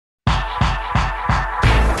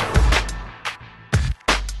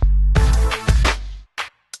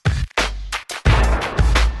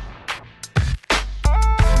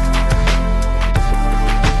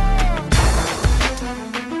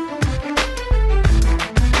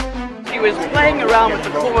was playing around with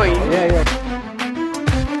the coin.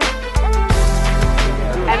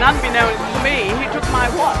 And unbeknownst to me, he took my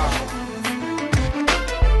watch.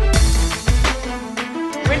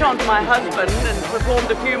 Went on to my husband and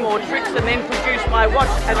performed a few more tricks and then produced my watch,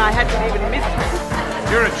 and I hadn't even missed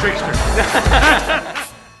it. You're a trickster.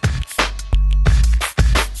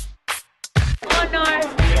 Oh no!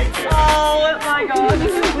 Oh my god!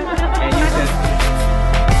 And you said,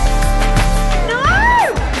 No!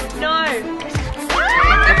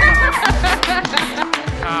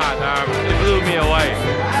 It blew me away,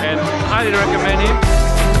 and highly recommend him.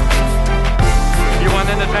 You want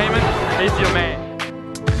entertainment? He's your man.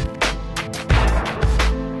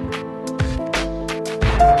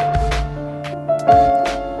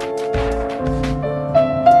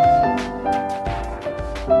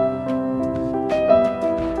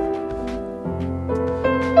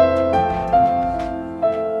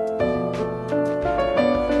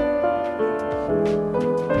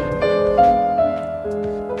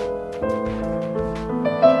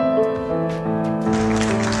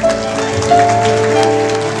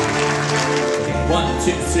 One,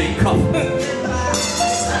 two, three, come.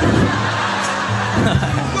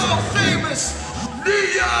 World famous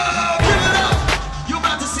Nia! Give it up! You're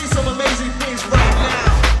about to see some amazing things right now.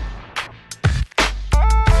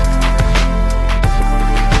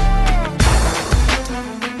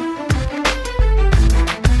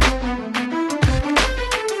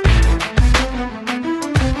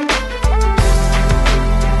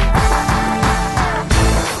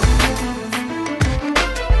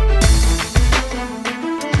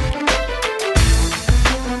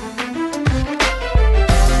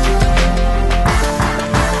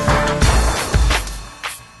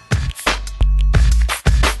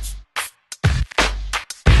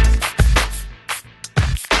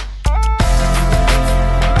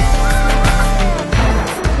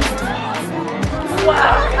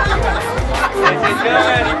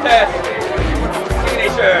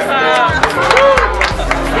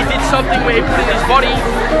 He did something where he put it in his body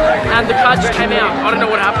and the card just came out. I don't know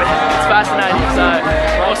what happened. It's fascinating, so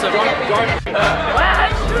awesome.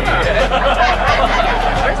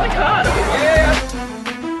 Where's the card?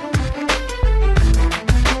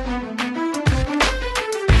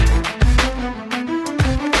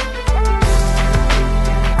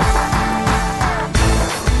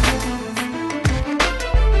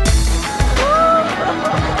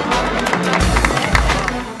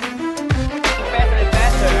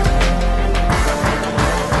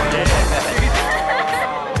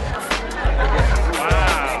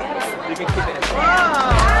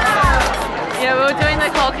 Yeah, we were doing the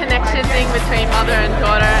whole connection thing between mother and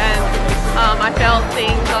daughter, and I felt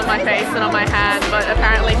things on my face and on my hand, but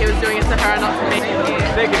apparently he was doing it to her, not to me.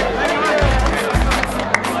 Thank you.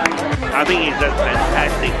 I think it's just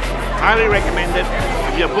fantastic. Highly recommended.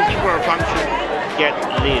 If you're booking for a function, get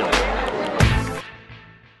Leo.